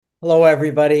Hello,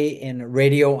 everybody in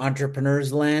Radio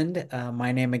Entrepreneurs Land.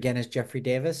 My name again is Jeffrey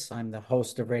Davis. I'm the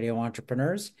host of Radio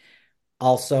Entrepreneurs,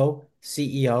 also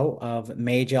CEO of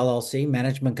Mage LLC,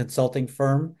 management consulting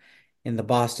firm in the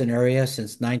Boston area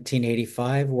since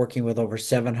 1985, working with over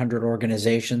 700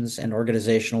 organizations and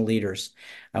organizational leaders.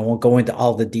 I won't go into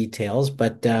all the details,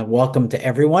 but welcome to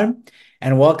everyone.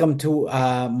 And welcome to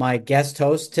my guest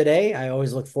host today. I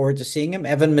always look forward to seeing him,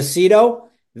 Evan Macedo,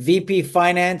 VP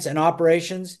Finance and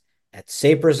Operations at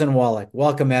Sapers and Wallach.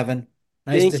 Welcome, Evan.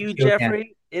 Nice to Thank see you, you again.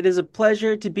 Jeffrey. It is a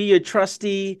pleasure to be your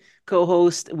trusty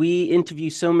co-host. We interview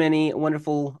so many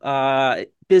wonderful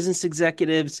business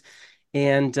executives,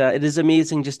 and it is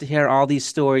amazing just to hear all these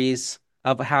stories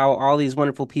of how all these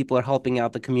wonderful people are helping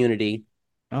out the community.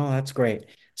 Oh, that's great.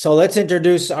 So let's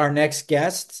introduce our next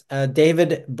guests,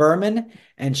 David Berman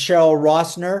and Sheryl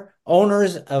Rosner,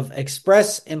 owners of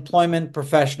Express Employment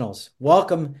Professionals.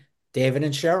 Welcome, David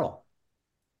and Sheryl.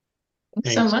 So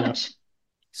Thanks, Jeff. much.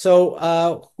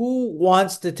 So, who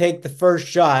wants to take the first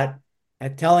shot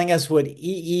at telling us what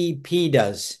EEP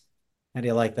does? How do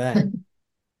you like that?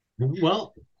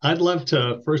 Well, I'd love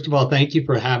to, first of all, thank you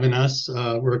for having us.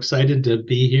 We're excited to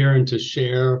be here and to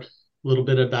share a little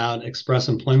bit about Express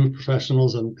Employment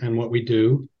Professionals and what we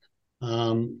do.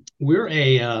 We're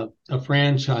a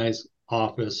franchise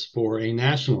office for a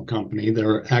national company.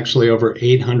 There are actually over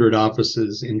 800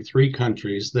 offices in 3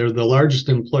 countries. They're the largest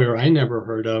employer I never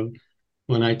heard of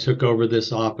when I took over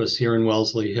this office here in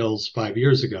Wellesley Hills 5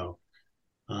 years ago.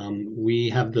 We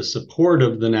have the support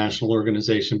of the national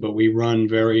organization, but we run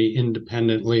very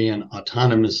independently and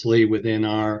autonomously within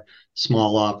our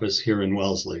small office here in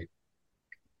Wellesley.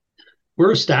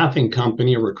 We're a staffing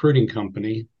company, a recruiting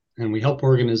company, and we help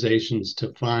organizations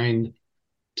to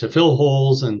fill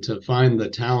holes and to find the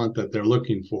talent that they're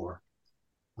looking for.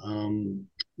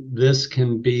 This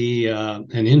can be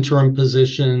an interim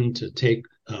position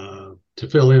to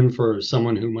fill in for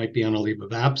someone who might be on a leave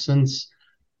of absence,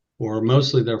 or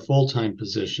mostly they're full-time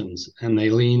positions, and they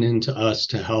lean into us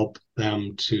to help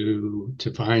them to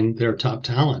find their top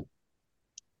talent.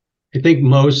 I think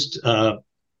most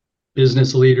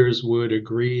business leaders would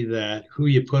agree that who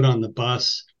you put on the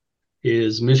bus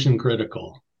is mission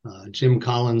critical. Jim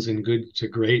Collins in Good to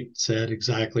Great said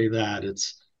exactly that.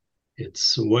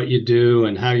 It's what you do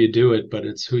and how you do it, but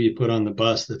it's who you put on the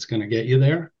bus that's going to get you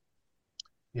there.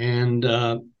 And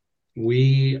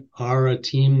we are a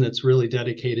team that's really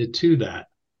dedicated to that.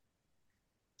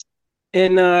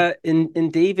 And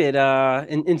David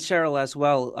and Cheryl as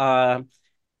well.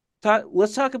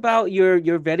 Let's talk about your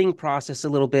vetting process a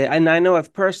little bit. And I know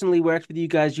I've personally worked with you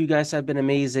guys. You guys have been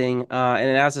amazing.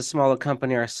 And as a smaller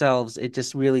company ourselves, it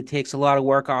just really takes a lot of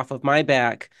work off of my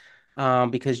back,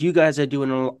 because you guys are doing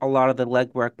a lot of the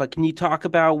legwork. But can you talk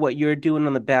about what you're doing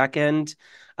on the back end,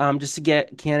 just to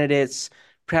get candidates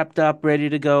prepped up, ready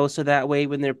to go, so that way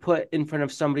when they're put in front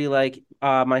of somebody like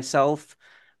myself,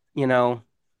 you know,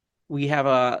 we have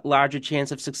a larger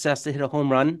chance of success to hit a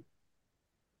home run?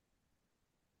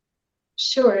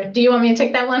 Sure. Do you want me to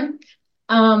take that one?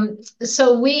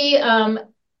 So we,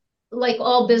 like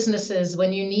all businesses,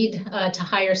 when you need to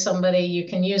hire somebody, you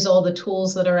can use all the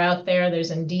tools that are out there. There's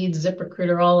Indeed,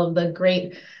 ZipRecruiter, all of the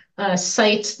great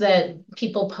sites that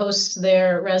people post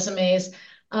their resumes.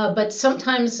 But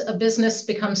sometimes a business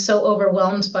becomes so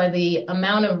overwhelmed by the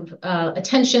amount of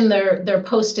attention their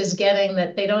post is getting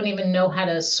that they don't even know how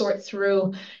to sort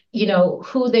through,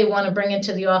 who they want to bring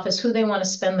into the office, who they want to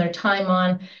spend their time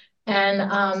on.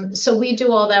 And so we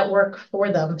do all that work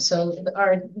for them. So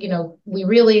we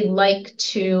really like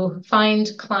to find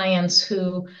clients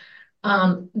who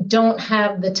don't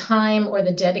have the time or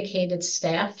the dedicated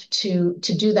staff to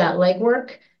do that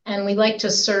legwork. And we like to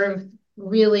serve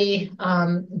really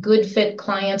good fit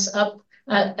clients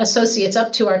associates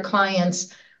up to our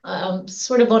clients,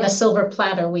 sort of on a silver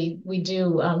platter. We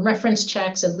do reference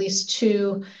checks, at least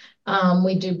two.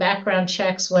 We do background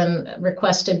checks when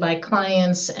requested by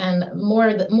clients, and more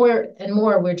and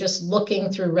more, we're just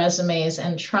looking through resumes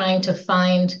and trying to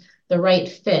find the right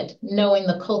fit, knowing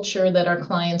the culture that our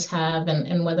clients have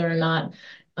and whether or not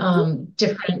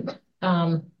different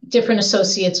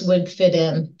associates would fit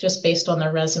in just based on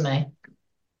their resume.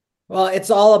 Well, it's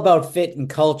all about fit and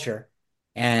culture.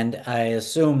 And I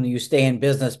assume you stay in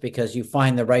business because you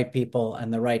find the right people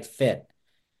and the right fit.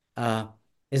 Uh,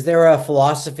 is there a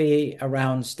philosophy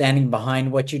around standing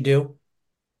behind what you do?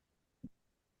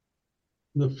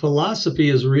 The philosophy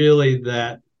is really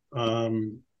that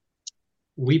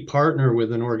we partner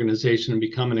with an organization and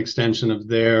become an extension of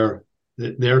their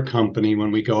company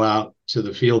when we go out to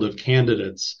the field of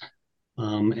candidates.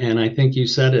 And I think you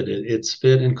said it. It's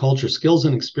fit and culture. Skills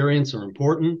and experience are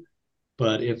important,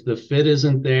 But if the fit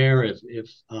isn't there, if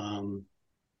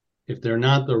they're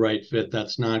not the right fit,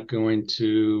 that's not going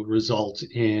to result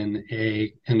in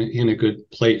a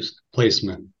good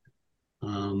placement.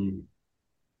 I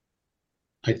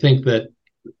think that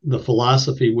the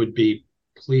philosophy would be,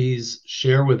 please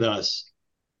share with us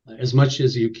as much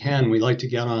as you can. We like to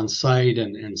get on site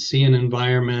and see an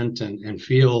environment and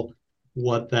feel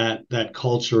what that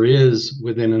culture is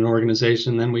within an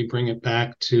organization. Then we bring it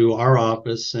back to our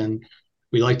office, and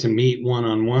we like to meet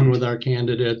one-on-one with our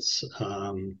candidates,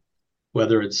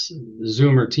 whether it's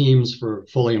Zoom or Teams for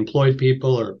fully employed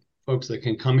people or folks that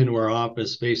can come into our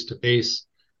office face to face,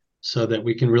 so that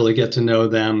we can really get to know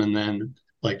them. And then,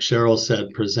 like Sheryl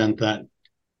said, present that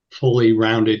fully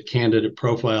rounded candidate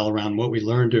profile around what we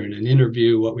learned during an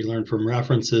interview, what we learned from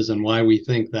references, and why we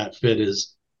think that fit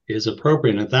is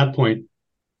appropriate. And at that point,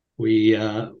 we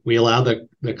allow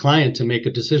the client to make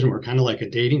a decision. We're kind of like a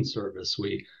dating service.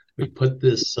 We put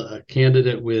this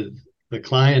candidate with the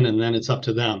client, and then it's up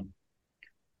to them.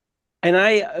 And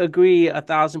I agree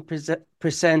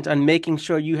 1,000% on making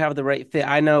sure you have the right fit.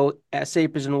 I know at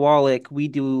Sapers and Wallach, we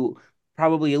do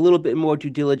probably a little bit more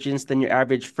due diligence than your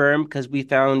average firm, because we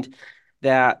found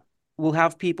that we'll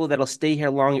have people that'll stay here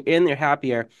longer and they're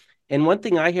happier. And one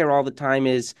thing I hear all the time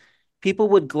is people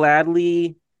would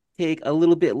gladly take a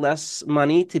little bit less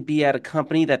money to be at a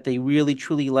company that they really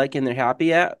truly like and they're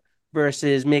happy at,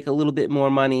 versus make a little bit more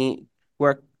money,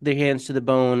 work their hands to the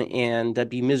bone, and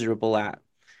be miserable at.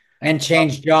 And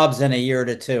change jobs in a year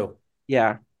to two.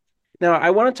 Yeah. Now,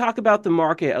 I want to talk about the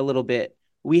market a little bit.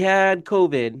 We had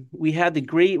COVID, we had the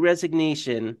Great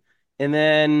Resignation, and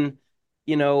then,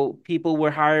 people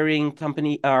were hiring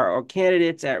company or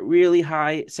candidates at really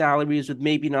high salaries with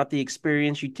maybe not the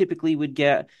experience you typically would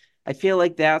get. I feel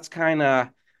like that's kind of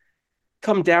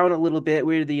come down a little bit,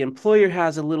 where the employer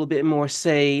has a little bit more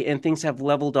say and things have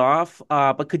leveled off.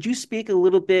 But could you speak a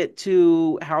little bit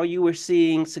to how you were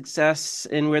seeing success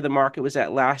and where the market was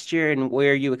at last year and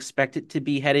where you expect it to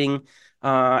be heading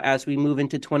as we move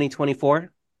into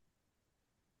 2024?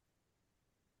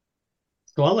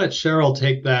 So I'll let Sheryl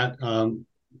take that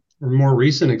more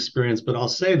recent experience, but I'll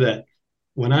say that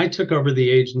when I took over the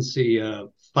agency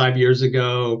 5 years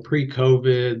ago,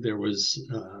 pre-COVID, there was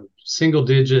single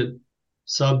digit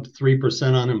sub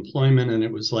 3% unemployment, and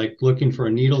it was like looking for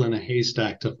a needle in a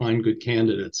haystack to find good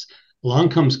candidates. Along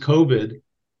comes COVID,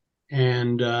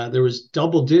 and there was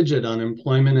double digit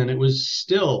unemployment, and it was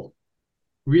still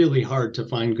really hard to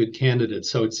find good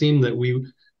candidates. So it seemed that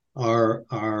our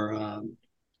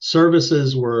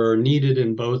services were needed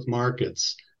in both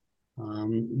markets.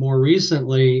 More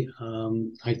recently,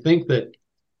 I think that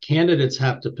candidates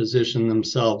have to position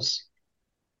themselves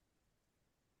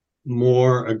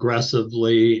more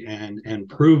aggressively and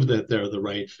prove that they're the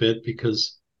right fit,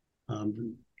 because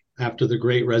after the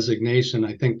Great Resignation,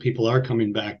 I think people are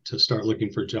coming back to start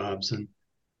looking for jobs. And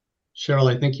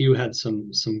Sheryl, I think you had some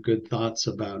good thoughts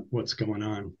about what's going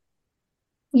on.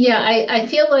 Yeah, I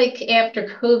feel like after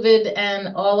COVID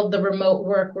and all of the remote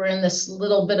work, we're in this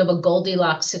little bit of a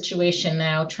Goldilocks situation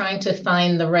now, trying to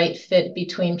find the right fit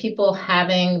between people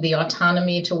having the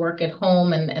autonomy to work at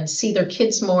home and see their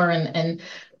kids more and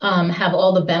have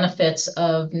all the benefits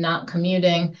of not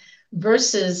commuting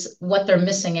versus what they're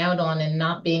missing out on and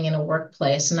not being in a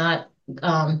workplace, not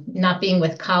being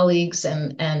with colleagues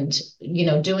and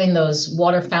doing those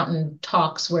water fountain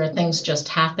talks where things just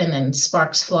happen and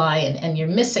sparks fly and you're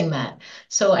missing that.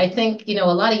 So I think a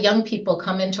lot of young people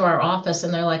come into our office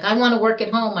and they're like, I want to work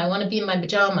at home, I want to be in my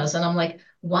pajamas, and I'm like,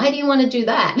 why do you want to do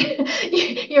that?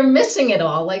 You're missing it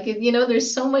all. Like,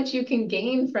 there's so much you can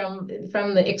gain from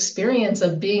the experience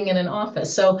of being in an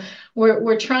office. So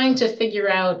we're trying to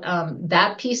figure out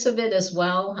that piece of it as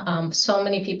well. So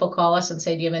many people call us and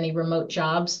say, do you have any remote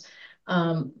jobs?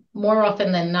 More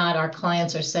often than not, our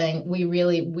clients are saying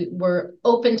we're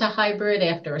open to hybrid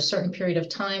after a certain period of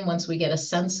time, once we get a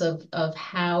sense of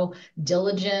how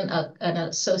diligent an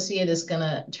associate is going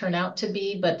to turn out to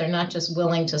be, but they're not just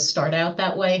willing to start out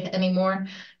that way anymore.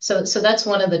 So that's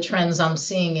one of the trends I'm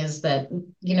seeing, is that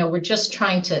we're just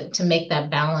trying to make that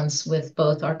balance with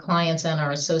both our clients and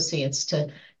our associates to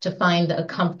find a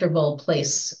comfortable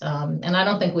place. And I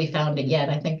don't think we found it yet.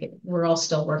 I think we're all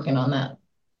still working on that.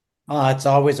 It's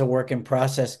always a work in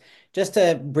process. Just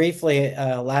to briefly,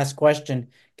 last question,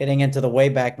 getting into the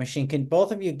Wayback Machine. Can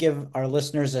both of you give our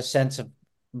listeners a sense of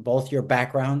both your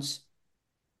backgrounds?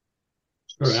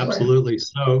 Sure, absolutely.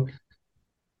 So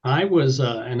I was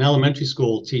an elementary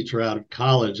school teacher out of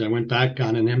college. I went back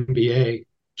on an MBA,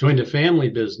 joined a family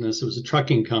business. It was a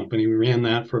trucking company. We ran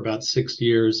that for about 6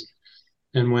 years.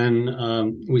 And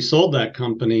when we sold that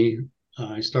company,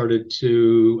 I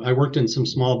worked in some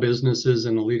small businesses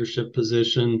in a leadership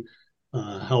position,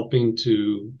 helping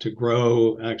to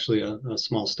grow actually a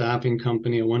small staffing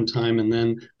company at one time. And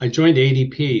then I joined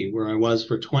ADP, where I was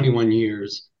for 21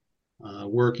 years,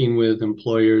 working with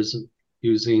employers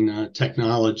using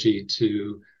technology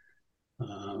to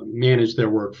manage their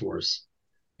workforce.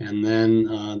 And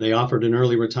then they offered an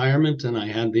early retirement, and I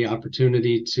had the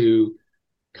opportunity to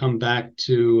come back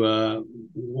to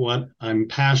what I'm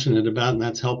passionate about, and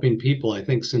that's helping people. I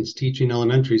think since teaching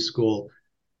elementary school,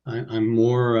 I'm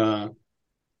more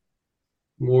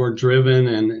driven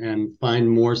and find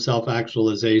more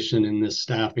self-actualization in this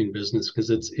staffing business because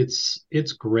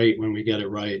it's great when we get it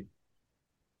right.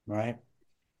 Right.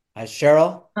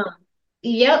 Cheryl?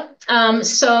 Yep.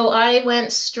 So I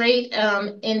went straight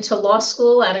into law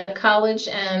school at a college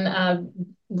and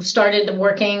started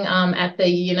working at the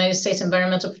United States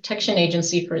Environmental Protection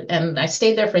Agency and I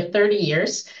stayed there for 30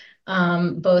 years,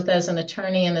 both as an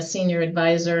attorney and a senior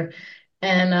advisor.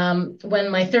 And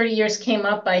when my 30 years came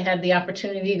up, I had the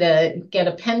opportunity to get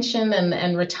a pension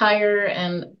and retire.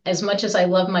 And as much as I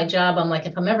love my job, I'm like,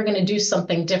 if I'm ever going to do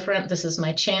something different, this is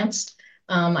my chance.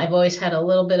 I've always had a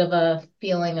little bit of a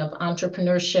feeling of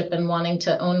entrepreneurship and wanting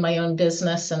to own my own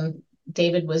business. And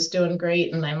David was doing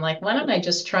great. And I'm like, why don't I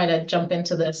just try to jump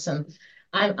into this? And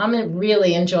I'm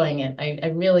really enjoying it. I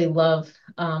really love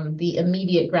the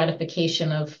immediate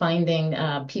gratification of finding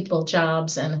people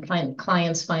jobs and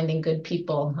clients finding good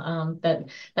people.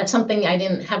 That's something I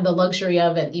didn't have the luxury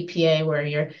of at EPA, where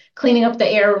you're cleaning up the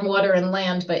air and water and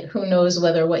land, but who knows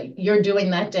whether what you're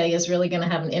doing that day is really going to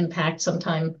have an impact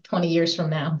sometime 20 years from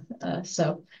now.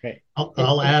 Okay.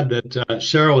 I'll add that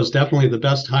Cheryl is definitely the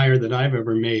best hire that I've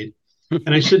ever made.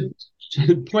 And I should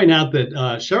point out that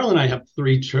Cheryl and I have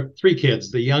three kids,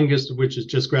 the youngest of which is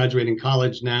just graduating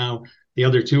college now. The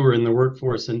other two are in the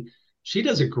workforce. And she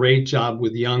does a great job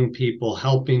with young people,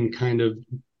 helping kind of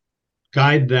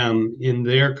guide them in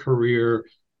their career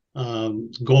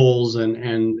goals.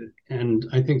 And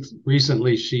I think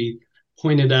recently she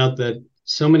pointed out that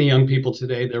so many young people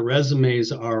today, their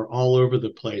resumes are all over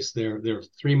the place. They're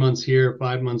 3 months here,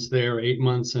 5 months there, 8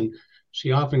 months, and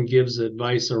she often gives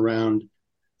advice around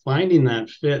finding that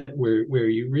fit where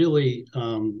you really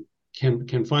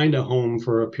can find a home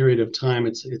for a period of time.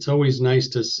 It's always nice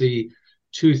to see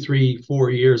 2, 3, 4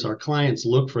 years. Our clients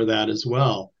look for that as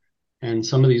well. And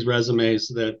some of these resumes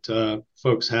that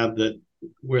folks have that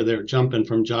where they're jumping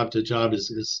from job to job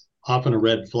is often a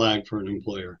red flag for an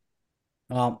employer.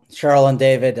 Well, Cheryl and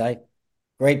David,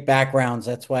 great backgrounds.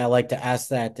 That's why I like to ask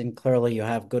that. And clearly you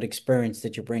have good experience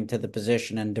that you bring to the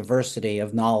position and diversity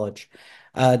of knowledge.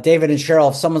 David and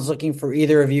Cheryl, if someone's looking for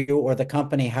either of you or the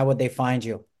company, how would they find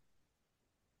you?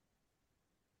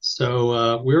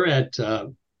 So we're at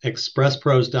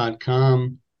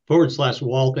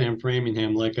expresspros.com/Waltham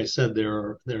Framingham. Like I said, there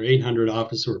are 800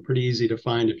 offices. We're pretty easy to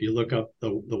find if you look up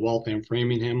the Waltham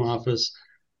Framingham office.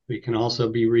 We can also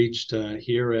be reached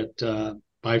here at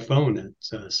by phone at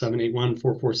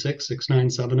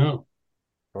 781-446-6970.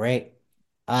 Great.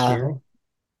 Cheryl?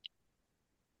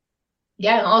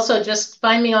 Yeah, and also just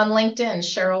find me on LinkedIn,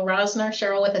 Sheryl Rosner,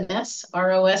 Cheryl with an S,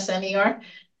 Rosner,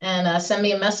 and send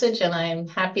me a message and I'm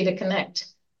happy to connect.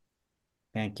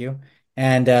 Thank you.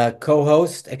 And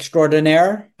co-host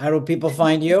extraordinaire, how do people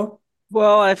find you?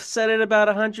 Well, I've said it about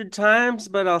 100 times,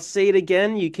 but I'll say it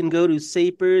again. You can go to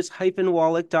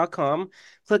sapers-wallach.com.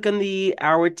 Click on the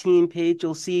Our Team page.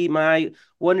 You'll see my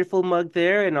wonderful mug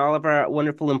there and all of our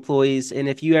wonderful employees. And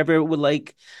if you ever would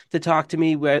like to talk to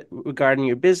me regarding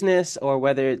your business or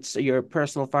whether it's your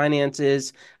personal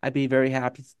finances, I'd be very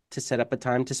happy to set up a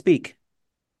time to speak.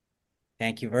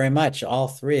 Thank you very much, all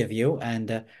three of you.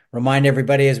 And remind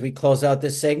everybody as we close out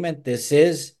this segment, this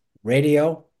is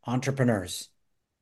Radio Entrepreneurs.